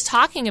were just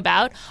talking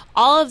about.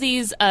 All of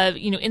these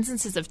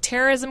instances of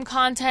terrorism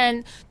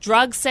content,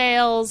 drug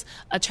sales,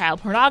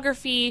 child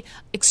pornography,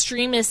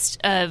 extremist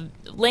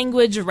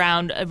language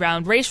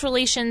around race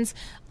relations.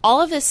 All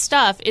of this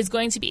stuff is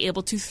going to be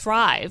able to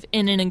thrive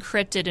in an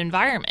encrypted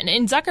environment.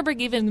 And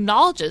Zuckerberg even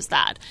acknowledges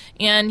that.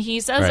 And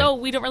he says, right. Oh,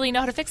 we don't really know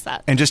how to fix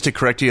that. And just to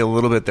correct you a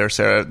little bit there,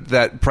 Sarah,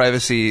 that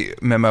privacy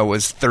memo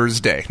was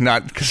Thursday,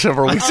 not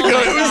several weeks ago.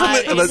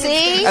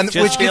 See? And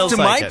Just which gets to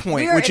my like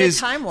point, We're which in a is,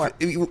 time warp.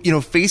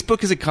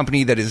 Facebook is a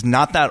company that is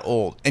not that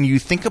old. And you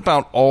think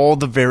about all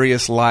the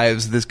various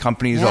lives this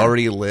company's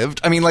already lived.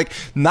 I mean, like,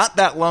 not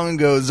that long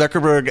ago,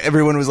 Zuckerberg,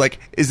 everyone was like,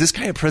 is this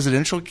guy a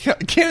presidential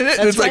candidate?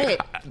 And it's right.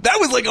 like, that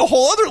was like a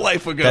whole other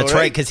life ago. That's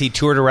right, because he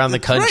toured around the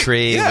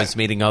country, was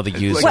meeting all the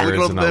users like,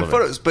 and all the of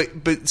photos.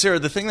 it. But Sarah,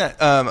 the thing that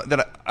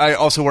I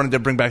also wanted to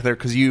bring back there,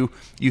 because you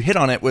hit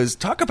on it, was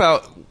talk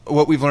about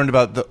what we've learned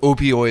about the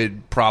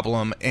opioid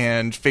problem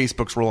and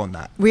Facebook's role in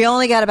that. We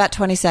only got about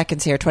 20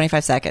 seconds here,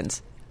 25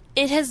 seconds.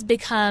 It has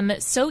become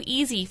so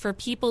easy for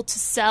people to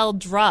sell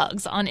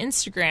drugs on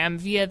Instagram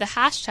via the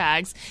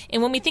hashtags.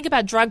 And when we think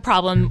about drug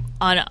problem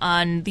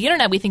on the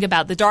internet, we think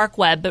about the dark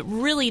web, but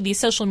really these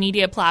social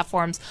media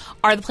platforms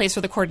are the place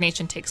where the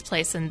coordination takes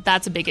place, and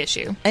that's a big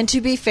issue. And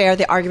to be fair,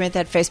 the argument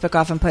that Facebook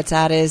often puts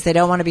out is they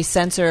don't want to be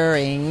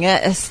censoring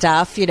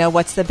stuff.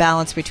 What's the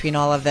balance between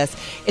all of this?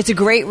 It's a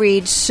great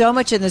read, so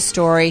much in the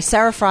story.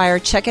 Sarah Fryer,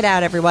 check it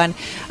out, everyone.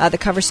 The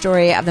cover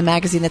story of the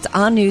magazine that's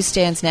on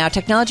newsstands now.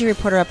 Technology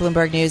reporter at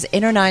Bloomberg News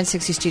in our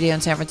 960 studio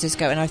in San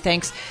Francisco. And our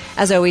thanks,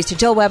 as always, to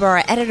Jill Weber,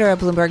 our editor of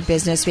Bloomberg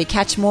Business Week.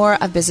 Catch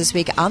more of Business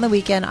Week on the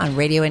weekend on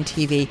radio and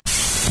TV.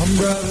 I'm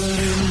driving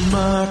in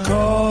my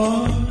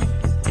car.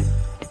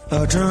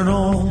 I turn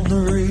on the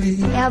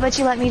radio. How about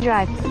you let me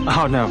drive?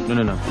 Oh, no.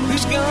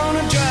 Who's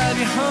gonna drive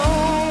you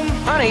home?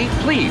 Honey,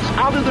 please,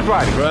 I'll do the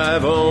driving.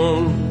 Drive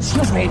on.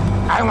 Excuse me,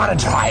 I want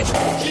to drive.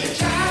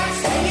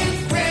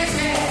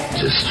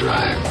 Just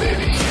drive,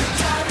 baby.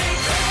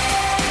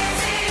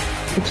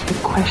 It's the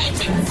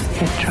question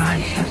that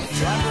drives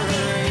us.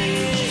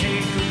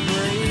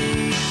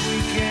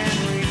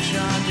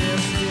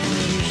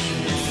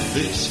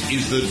 This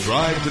is the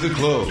drive to the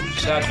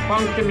close. That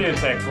funky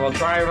music will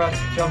drive us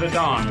till the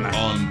dawn.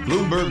 On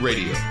Bloomberg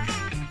Radio.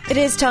 It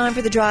is time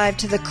for the drive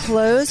to the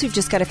close. We've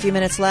just got a few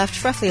minutes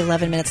left, roughly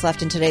 11 minutes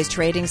left in today's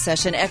trading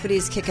session.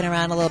 Equities kicking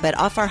around a little bit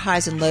off our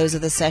highs and lows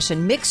of the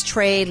session. Mixed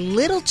trade,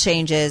 little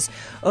changes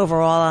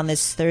overall on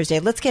this Thursday.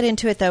 Let's get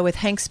into it, though, with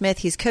Hank Smith.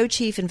 He's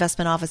co-chief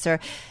investment officer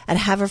at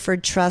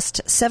Haverford Trust,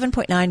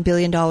 $7.9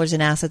 billion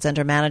in assets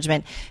under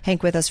management.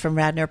 Hank with us from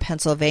Radnor,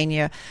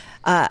 Pennsylvania.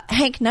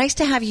 Hank, nice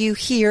to have you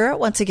here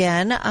once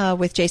again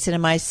with Jason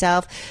and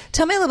myself.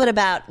 Tell me a little bit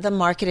about the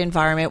market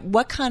environment.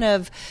 What kind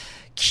of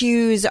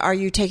cues are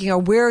you taking, or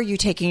where are you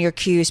taking your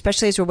cues,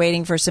 especially as we're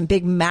waiting for some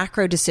big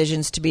macro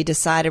decisions to be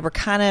decided? We're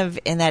kind of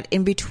in that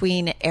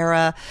in-between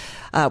era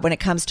when it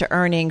comes to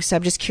earnings, so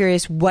I'm just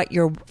curious what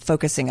you're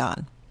focusing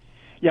on.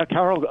 Yeah,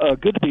 Carol,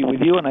 good to be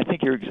with you, and I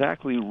think you're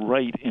exactly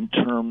right in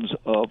terms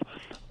of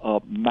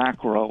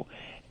macro.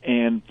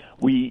 And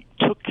we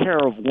took care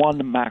of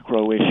one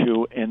macro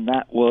issue, and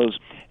that was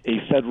a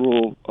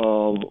Federal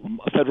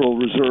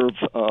Reserve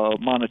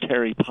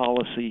monetary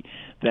policy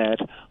that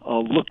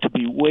looked to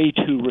be way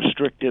too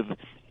restrictive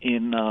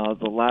in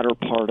the latter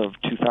part of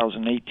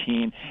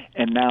 2018,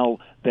 and now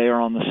they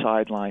are on the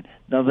sideline.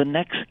 Now, the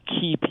next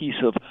key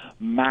piece of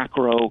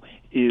macro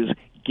is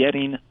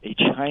getting a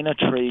China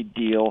trade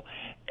deal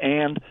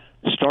and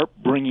start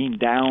bringing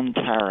down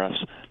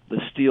tariffs,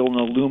 the steel and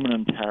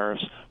aluminum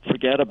tariffs.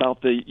 Forget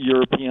about the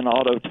European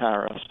auto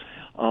tariffs.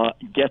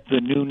 Get the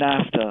new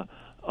NAFTA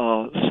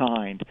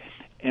signed.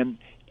 And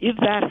if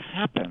that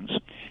happens,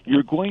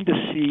 you're going to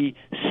see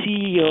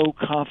CEO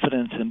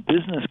confidence and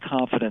business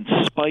confidence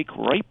spike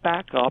right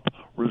back up,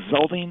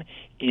 resulting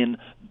in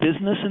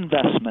business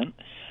investment,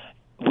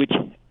 which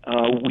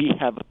we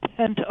have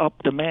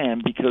pent-up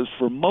demand because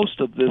for most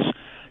of this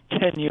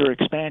 10-year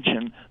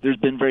expansion, there's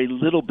been very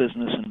little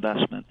business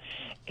investment.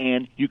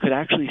 And you could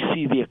actually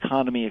see the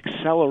economy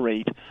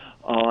accelerate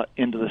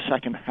into the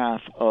second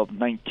half of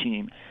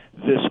 19.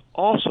 This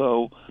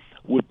also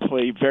would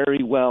play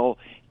very well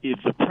if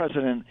the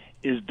president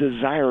is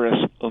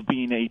desirous of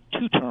being a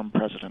two-term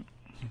president.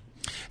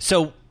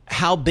 So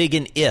how big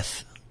an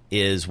if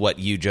is what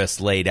you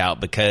just laid out?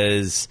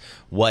 Because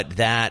what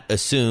that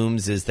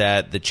assumes is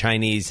that the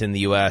Chinese and the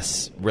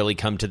U.S. really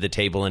come to the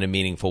table in a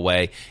meaningful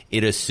way.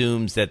 It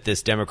assumes that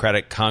this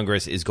Democratic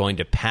Congress is going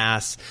to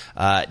pass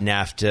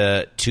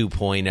NAFTA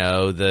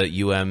 2.0,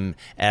 the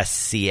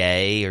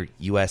UMSCA or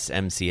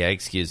USMCA,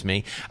 excuse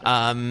me,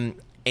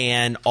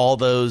 and all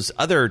those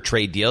other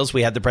trade deals.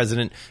 We had the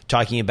president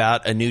talking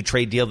about a new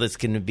trade deal that's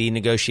going to be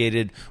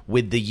negotiated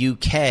with the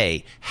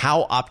UK.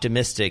 How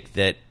optimistic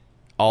that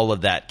all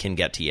of that can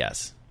get to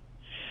yes?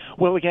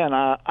 Well, again,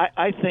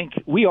 I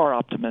think we are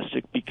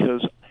optimistic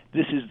because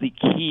this is the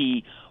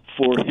key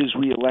for his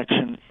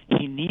reelection.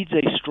 He needs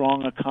a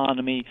strong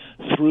economy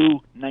through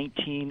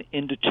 19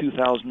 into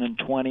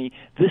 2020.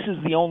 This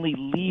is the only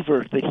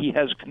lever that he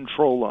has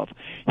control of.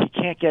 He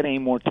can't get any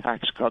more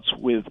tax cuts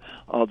with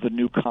the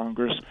new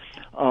Congress.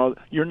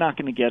 You're not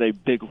going to get a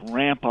big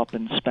ramp up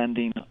in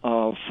spending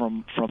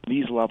from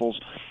these levels.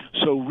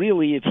 So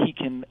really, if he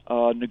can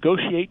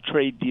negotiate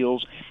trade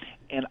deals,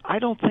 and I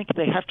don't think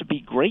they have to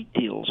be great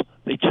deals.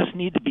 They just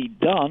need to be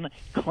done,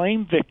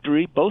 claim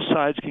victory. Both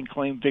sides can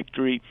claim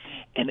victory,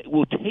 and it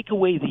will take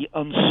away the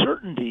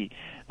uncertainty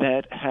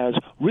that has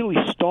really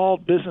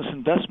stalled business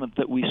investment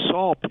that we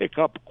saw pick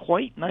up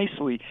quite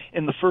nicely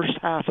in the first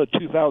half of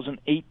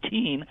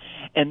 2018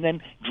 and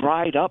then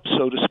dried up,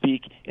 so to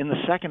speak, in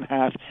the second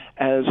half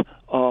as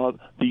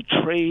the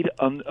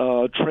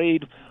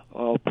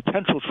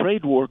potential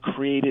trade war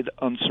created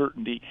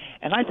uncertainty.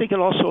 And I think it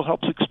also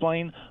helps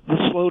explain the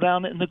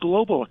slowdown in the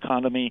global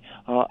economy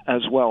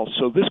as well.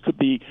 So this could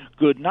be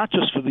good not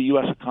just for the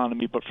U.S.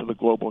 economy, but for the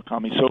global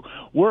economy. So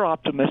we're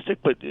optimistic,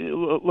 but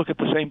look, at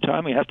the same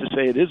time, we have to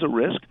say it is a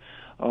risk.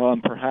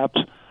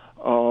 Perhaps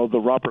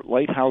the Robert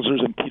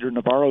Lighthousers and Peter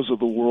Navarros of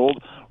the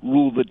world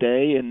rule the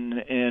day,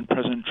 and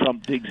President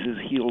Trump digs his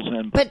heels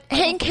in. But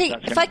Hank,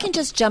 if I can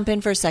just jump in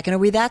for a second, are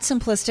we that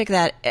simplistic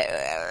that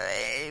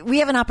we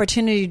have an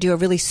opportunity to do a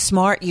really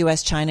smart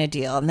U.S.-China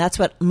deal? And that's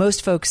what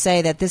most folks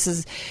say, that this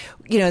is,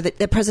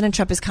 that President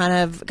Trump has kind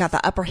of got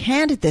the upper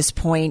hand at this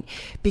point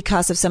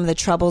because of some of the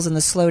troubles and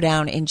the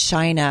slowdown in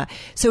China.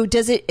 So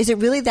is it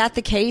really that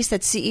the case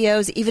that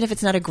CEOs, even if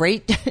it's not a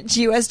great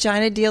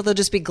U.S.-China deal, they'll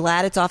just be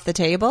glad it's off the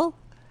table?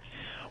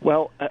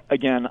 Well,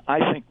 again,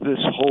 I think this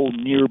whole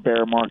near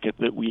bear market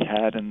that we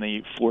had in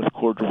the fourth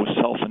quarter was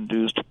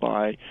self-induced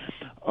by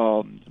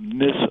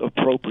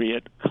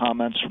misappropriate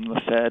comments from the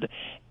Fed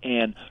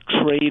and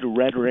trade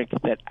rhetoric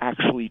that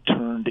actually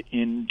turned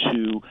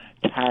into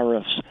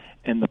tariffs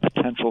and the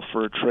potential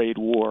for a trade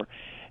war.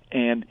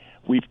 And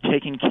we've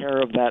taken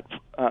care of that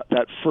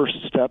first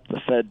step the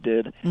Fed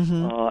did,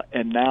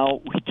 and now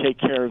we take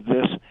care of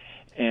this.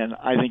 And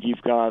I think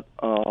you've got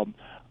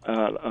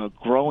a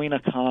growing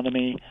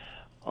economy.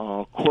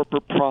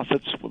 Corporate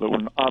profits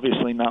will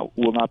obviously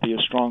will not be as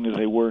strong as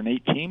they were in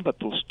 18, but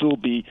they'll still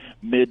be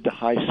mid to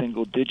high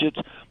single digits,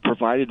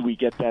 provided we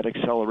get that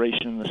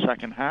acceleration in the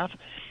second half.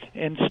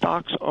 And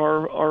stocks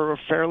are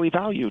fairly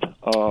valued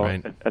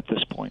at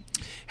this point.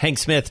 Hank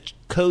Smith,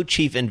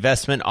 co-chief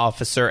investment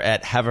officer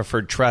at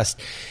Haverford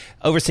Trust.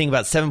 overseeing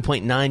about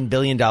 $7.9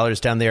 billion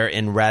down there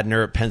in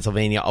Radnor,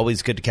 Pennsylvania.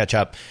 Always good to catch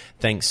up.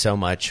 Thanks so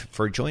much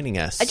for joining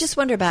us. I just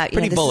wonder about...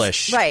 Pretty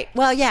bullish. Right.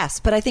 Well, yes,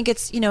 but I think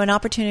it's, an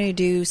opportunity to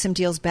do some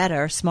deals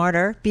better,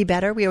 smarter, be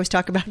better. We always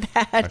talk about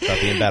that. Talk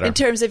about being better. In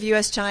terms of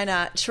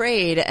U.S.-China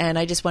trade, and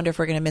I just wonder if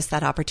we're going to miss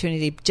that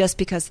opportunity just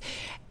because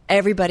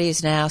everybody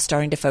is now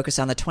starting to focus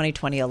on the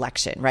 2020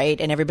 election,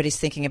 right? And everybody's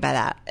thinking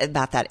about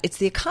that. It's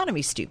the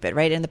economy, stupid,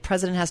 right? And the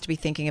president has to be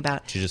thinking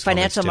about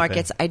financial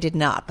markets. I did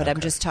not, but I'm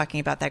just talking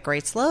about that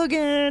great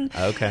slogan,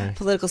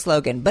 political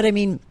slogan. But I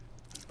mean,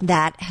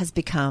 that has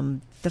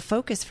become the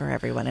focus for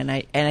everyone, and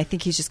I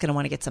think he's just going to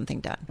want to get something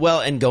done. Well,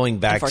 and going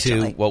back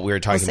to what we were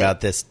talking about,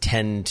 this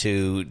 10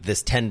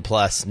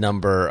 plus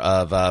number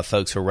of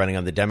folks who are running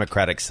on the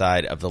Democratic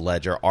side of the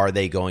ledger, are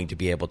they going to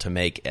be able to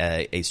make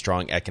a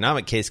strong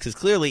economic case? Because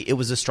clearly it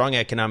was a strong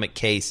economic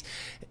case,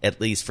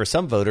 at least for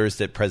some voters,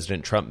 that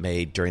President Trump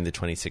made during the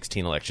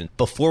 2016 election.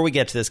 Before we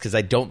get to this, because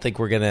I don't think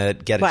we're going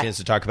to get a chance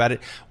to talk about it,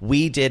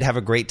 we did have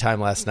a great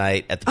time last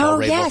night at the Paul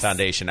Rabel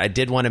Foundation. I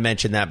did want to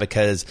mention that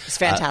because it's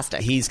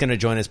fantastic. He's going to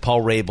join us,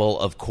 Paul Rabel,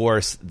 of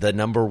course, the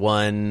number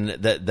one,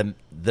 the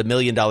 $1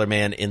 million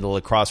man in the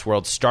lacrosse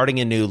world, starting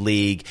a new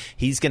league.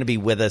 He's going to be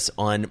with us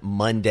on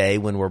Monday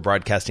when we're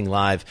broadcasting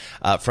live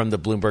from the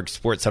Bloomberg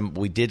Sports Summit.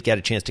 We did get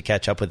a chance to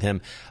catch up with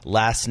him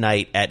last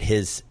night at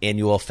his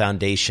annual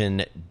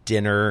foundation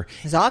dinner.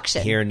 His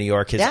auction. Here in New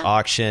York, his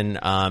auction.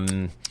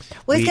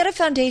 Well, he's got a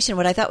foundation.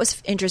 What I thought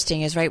was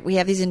interesting is, right, we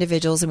have these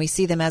individuals and we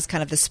see them as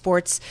kind of the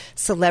sports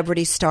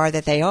celebrity star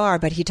that they are,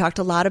 but he talked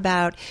a lot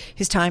about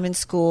his time in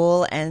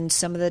school and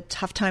some of the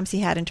tough times he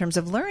had in terms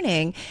of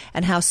learning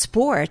and how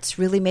sports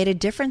really made a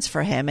difference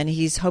for him, and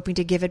he's hoping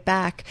to give it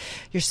back.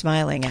 You're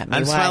smiling at me.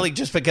 I'm smiling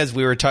just because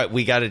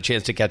we got a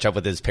chance to catch up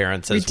with his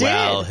parents as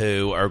well,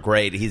 who are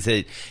great.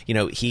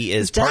 He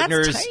is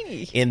partners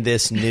in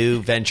this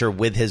new venture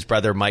with his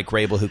brother Mike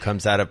Rabel, who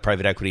comes out of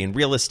private equity and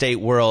real estate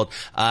world.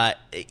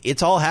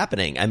 It's all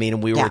happening. I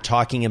mean, we were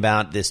talking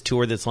about this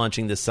tour that's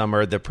launching this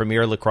summer, the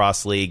Premier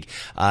Lacrosse League.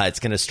 It's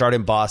going to start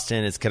in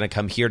Boston. It's going to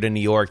come here to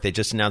New York. They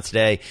just announced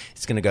today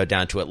it's going to go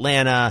down to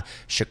Atlanta,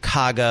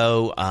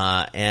 Chicago,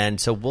 and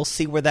so we'll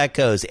see where that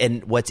goes.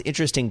 And what's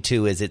interesting,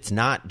 too, is it's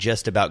not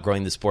just about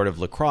growing the sport of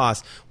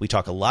lacrosse. We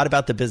talk a lot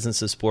about the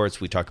business of sports.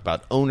 We talk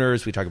about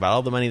owners. We talk about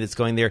all the money that's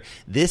going there.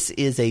 This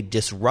is a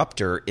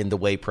disruptor in the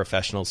way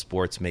professional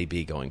sports may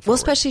be going forward. Well,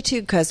 especially,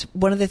 too, because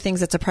one of the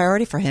things that's a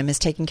priority for him is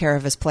taking care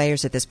of his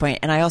players at this point.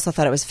 And I also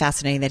thought it was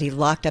fascinating that he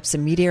locked up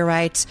some media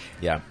rights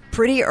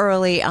pretty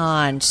early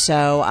on.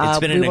 So it's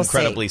been an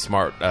incredibly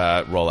smart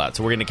rollout.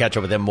 So we're going to catch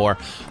up with him more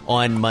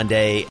on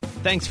Monday.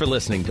 Thanks for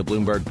listening to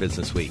Bloomberg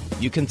Business Week.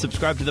 You can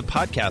subscribe to the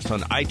podcast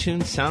on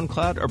iTunes,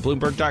 SoundCloud, or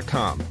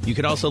Bloomberg.com. You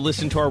can also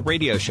listen to our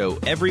radio show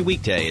every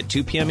weekday at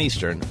 2 p.m.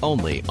 Eastern,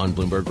 only on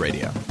Bloomberg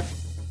Radio.